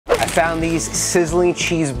found these Sizzlin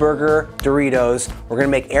Cheeseburger Doritos. We're gonna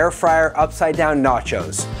make air fryer upside down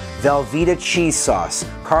nachos, Velveeta cheese sauce,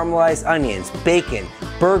 caramelized onions, bacon,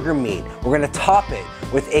 burger meat. We're gonna top it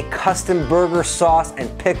with a custom burger sauce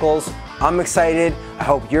and pickles. I'm excited, I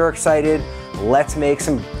hope you're excited. Let's make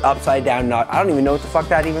some upside down nachos. I don't even know what the fuck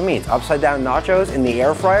that even means. Upside down nachos in the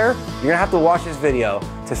air fryer? You're gonna have to watch this video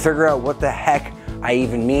to figure out what the heck I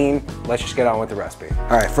even mean. Let's just get on with the recipe.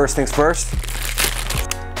 All right, first things first.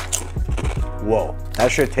 Whoa,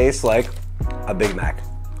 that should taste like a Big Mac.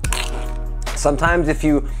 Sometimes if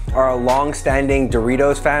you are a long-standing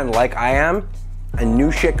Doritos fan like I am, and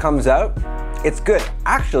new shit comes out, it's good.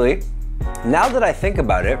 Actually, now that I think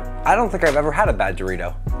about it, I don't think I've ever had a bad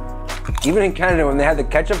Dorito. Even in Canada, when they had the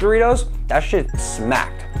ketchup Doritos, that shit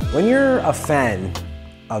smacked. When you're a fan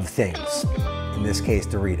of things, in this case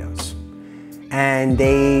Doritos, and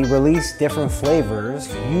they release different flavors,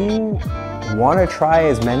 you want to try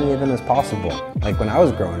as many of them as possible. Like when I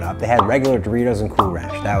was growing up, they had regular Doritos and Cool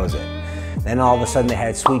Ranch, that was it. Then all of a sudden they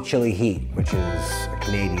had Sweet Chili Heat, which is a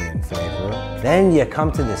Canadian flavor. Then you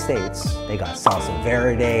come to the States, they got Salsa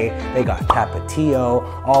Verde, they got Tapatio.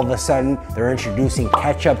 All of a sudden they're introducing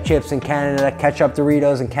ketchup chips in Canada, ketchup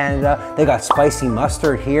Doritos in Canada. They got spicy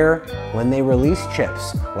mustard here. When they release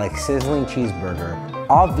chips like Sizzlin Cheeseburger,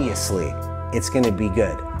 obviously it's gonna be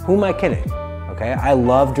good. Who am I kidding? Okay, I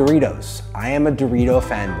love Doritos. I am a Dorito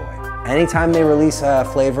fanboy. Anytime they release a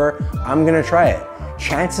flavor, I'm gonna try it.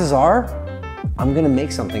 Chances are, I'm gonna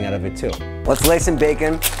make something out of it too. Let's lay some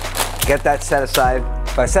bacon, get that set aside.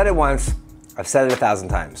 If I said it once, I've said it 1,000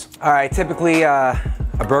 times. All right, typically a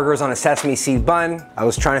burger is on a sesame seed bun. I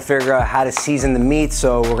was trying to figure out how to season the meat,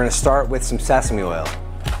 so we're gonna start with some sesame oil.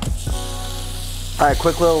 All right,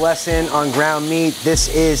 quick little lesson on ground meat. This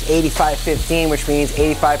is 85-15, which means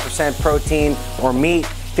 85% protein or meat,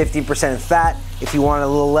 50% fat. If you want a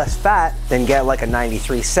little less fat, then get like a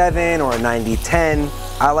 93-7 or a 90-10.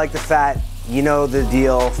 I like the fat. You know the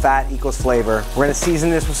deal, fat equals flavor. We're gonna season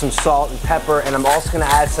this with some salt and pepper, and I'm also gonna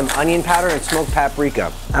add some onion powder and smoked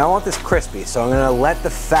paprika. I want this crispy, so I'm gonna let the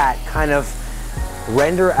fat kind of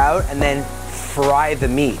render out and then fry the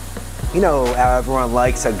meat. You know how everyone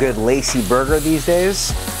likes a good lacy burger these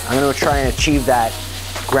days? I'm gonna try and achieve that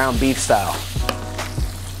ground beef style.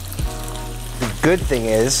 The good thing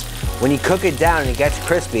is, when you cook it down and it gets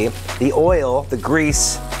crispy, the oil, the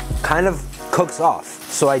grease, kind of cooks off.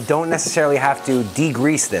 So I don't necessarily have to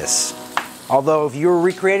degrease this. Although if you were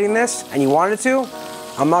recreating this and you wanted to,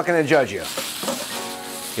 I'm not gonna judge you.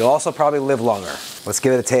 You'll also probably live longer. Let's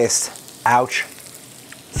give it a taste. Ouch.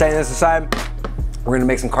 Setting this aside, we're gonna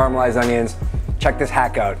make some caramelized onions. Check this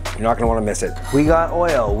hack out. You're not gonna wanna miss it. We got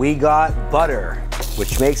oil, we got butter,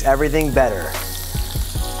 which makes everything better.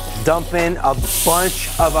 Dump in a bunch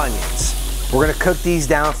of onions. We're gonna cook these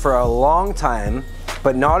down for a long time,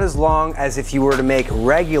 but not as long as if you were to make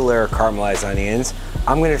regular caramelized onions.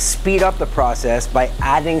 I'm gonna speed up the process by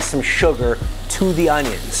adding some sugar to the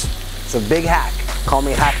onions. It's a big hack. Call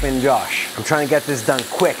me Hackman Josh. I'm trying to get this done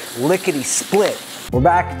quick, lickety split. We're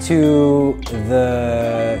back to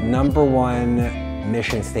the #1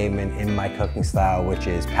 mission statement in my cooking style, which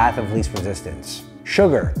is path of least resistance.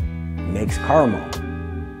 Sugar makes caramel.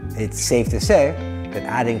 It's safe to say that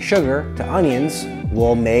adding sugar to onions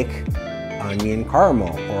will make onion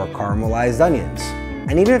caramel or caramelized onions.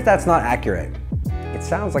 And even if that's not accurate, it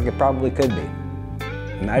sounds like it probably could be.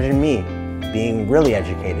 Imagine me being really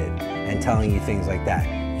educated and telling you things like that.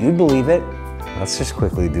 You'd believe it. Let's just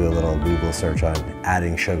quickly do a little Google search on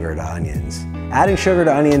adding sugar to onions. Adding sugar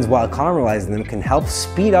to onions while caramelizing them can help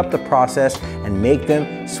speed up the process and make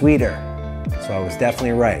them sweeter. So I was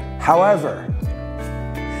definitely right. However,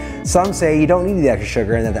 some say you don't need the extra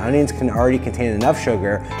sugar and that the onions can already contain enough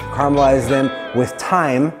sugar to caramelize them with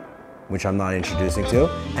thyme, which I'm not introducing to,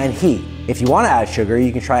 and heat. If you want to add sugar,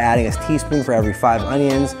 you can try adding a teaspoon for every 5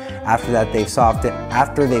 onions. After they've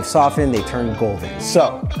softened, they turn golden.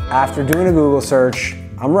 So, after doing a Google search,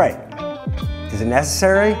 I'm right. Is it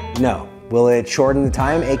necessary? No. Will it shorten the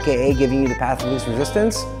time, aka giving you the path of least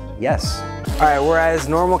resistance? Yes. All right, whereas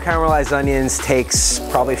normal caramelized onions takes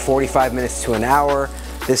probably 45 minutes to an hour,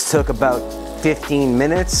 this took about 15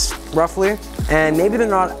 minutes, roughly. And maybe they're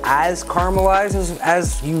not as caramelized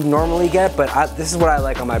as you normally get, but this is what I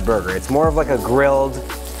like on my burger. It's more of like a grilled,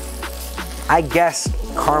 I guess,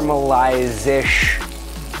 caramelize-ish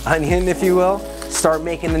onion, if you will. Start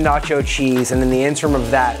making the nacho cheese, and in the interim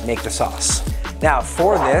of that, make the sauce. Now,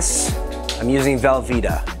 for this, I'm using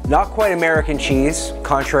Velveeta. Not quite American cheese,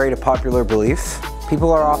 contrary to popular belief.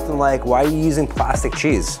 People are often like, why are you using plastic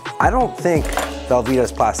cheese? I don't think Velveeta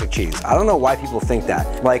is plastic cheese. I don't know why people think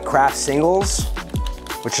that. Like Kraft singles,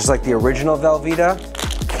 which is like the original Velveeta,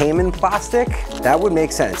 came in plastic, that would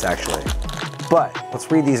make sense actually. But let's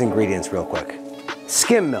read these ingredients real quick.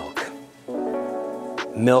 Skim milk,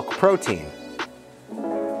 milk protein.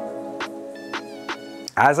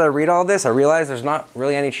 As I read all this, I realize there's not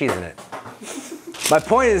really any cheese in it. My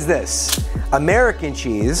point is this, American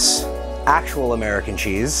cheese, actual American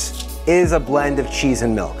cheese, is a blend of cheese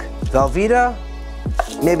and milk. Velveeta,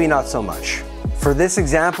 maybe not so much. For this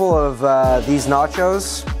example of these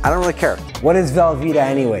nachos, I don't really care. What is Velveeta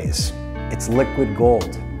anyways? It's liquid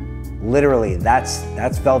gold. Literally, that's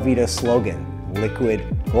Velveeta's slogan, liquid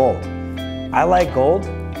gold. I like gold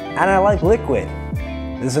and I like liquid.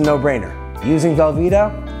 This is a no-brainer. Using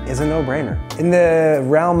Velveeta is a no-brainer. In the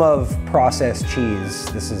realm of processed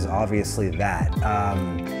cheese, this is obviously that.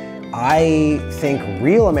 I think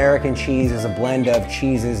real American cheese is a blend of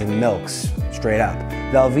cheeses and milks, straight up.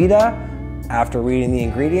 Velveeta, after reading the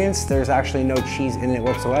ingredients, there's actually no cheese in it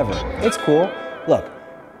whatsoever. It's cool. Look,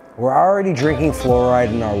 we're already drinking fluoride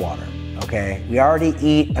in our water, okay? We already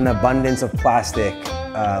eat an abundance of plastic,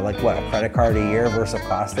 like what, a credit card a year versus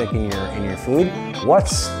plastic in your food?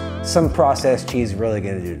 What's some processed cheese really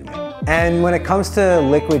gonna do to me? And when it comes to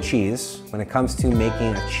liquid cheese, when it comes to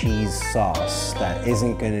making a cheese sauce that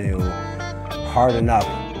isn't gonna harden up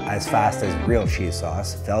as fast as real cheese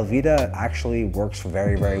sauce, Velveeta actually works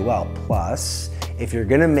very, very well. Plus, if you're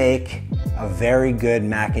gonna make a very good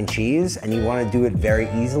mac and cheese and you wanna do it very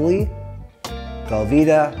easily,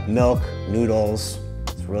 Velveeta, milk, noodles,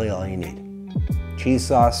 it's really all you need. Cheese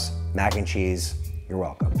sauce, mac and cheese, you're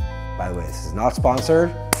welcome. By the way, this is not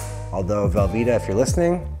sponsored, although Velveeta, if you're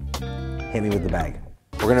listening, hit me with the bag.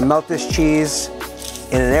 We're gonna melt this cheese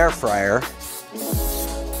in an air fryer.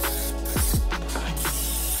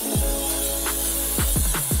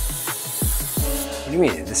 What do you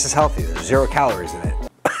mean? This is healthy. There's 0 calories in it.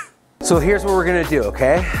 So here's what we're gonna do,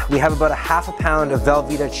 okay? We have about a ½ pound of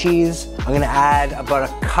Velveeta cheese. I'm gonna add about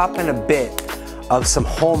a cup and a bit of some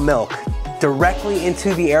whole milk directly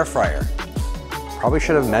into the air fryer. Probably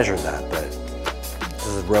should have measured that, but this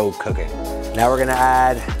is rogue cooking. Now we're gonna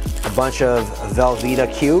add a bunch of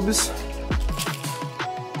Velveeta cubes.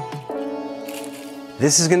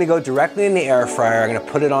 This is gonna go directly in the air fryer. I'm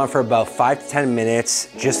gonna put it on for about 5 to 10 minutes,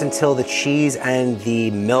 just until the cheese and the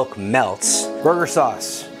milk melts. Burger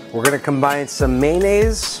sauce. We're gonna combine some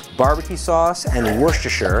mayonnaise, barbecue sauce, and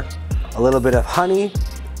Worcestershire, a little bit of honey,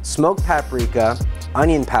 smoked paprika,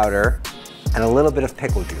 onion powder, and a little bit of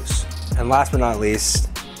pickle juice. And last but not least,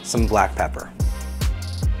 some black pepper.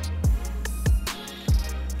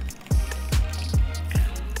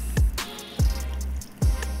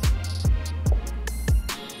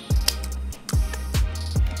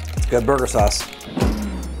 Good burger sauce.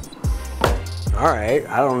 All right,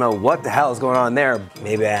 I don't know what the hell is going on there.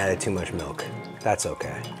 Maybe I added too much milk. That's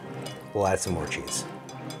okay. We'll add some more cheese.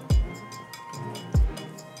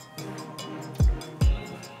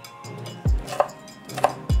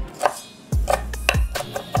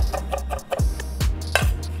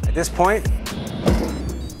 At this point,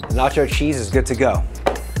 the nacho cheese is good to go.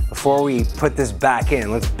 Before we put this back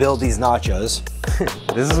in, let's build these nachos.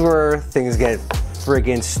 This is where things get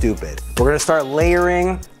friggin' stupid. We're gonna start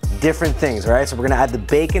layering different things, right? So we're gonna add the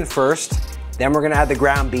bacon first, then we're gonna add the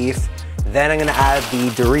ground beef, then I'm gonna add the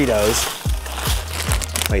Doritos.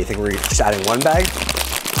 Oh, you think we're just adding one bag?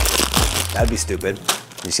 That'd be stupid.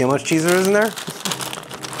 You see how much cheese there is in there?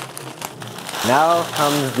 Now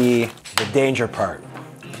comes the danger part.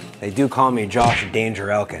 They do call me Josh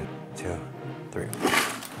TheJoshElkin. 2, 3.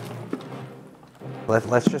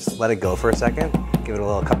 Let's just let it go for a second. Give it a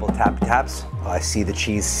little couple taps. Oh, I see the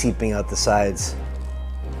cheese seeping out the sides.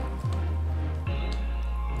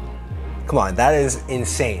 Come on, that is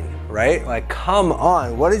insane, right? Like, come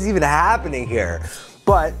on, what is even happening here?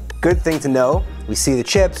 But good thing to know, we see the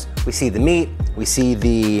chips, we see the meat, we see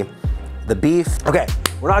the beef. Okay,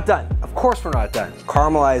 we're not done. Of course we're not done.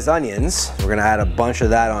 Caramelized onions, we're gonna add a bunch of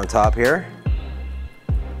that on top here.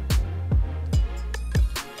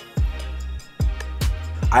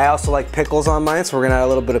 I also like pickles on mine, so we're gonna add a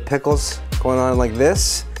little bit of pickles going on like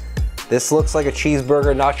this. This looks like a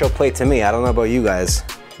cheeseburger nacho plate to me. I don't know about you guys.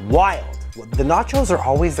 Wild. The nachos are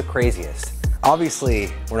always the craziest.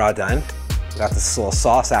 Obviously, we're not done. We got this little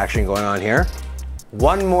sauce action going on here.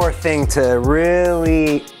 One more thing to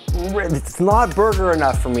really, it's not burger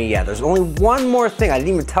enough for me yet. There's only one more thing. I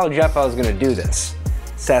didn't even tell Jeff I was gonna do this.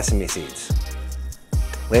 Sesame seeds.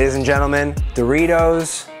 Ladies and gentlemen,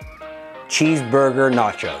 Doritos cheeseburger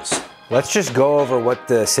nachos. Let's just go over what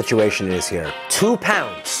the situation is here. 2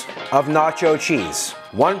 pounds of nacho cheese,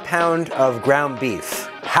 1 pound of ground beef,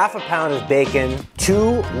 half a pound of bacon,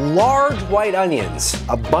 2 large white onions,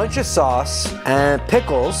 a bunch of sauce, and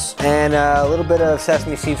pickles, and a little bit of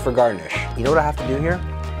sesame seeds for garnish. You know what I have to do here?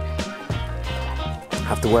 I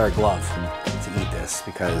have to wear a glove to eat this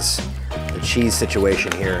because the cheese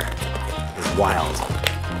situation here is wild.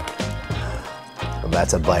 Well,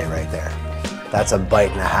 that's a bite right there. That's a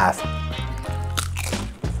bite and a half.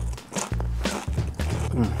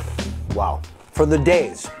 Wow. For the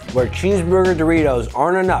days where cheeseburger Doritos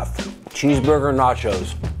aren't enough, cheeseburger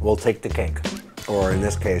nachos will take the cake. Or in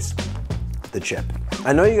this case, the chip.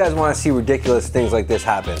 I know you guys want to see ridiculous things like this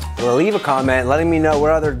happen. Well, leave a comment letting me know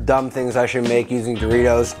what other dumb things I should make using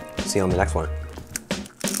Doritos. See you on the next one.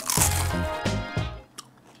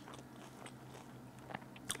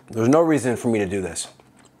 There's no reason for me to do this.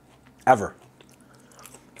 Ever.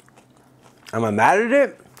 Am I mad at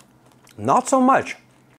it? Not so much.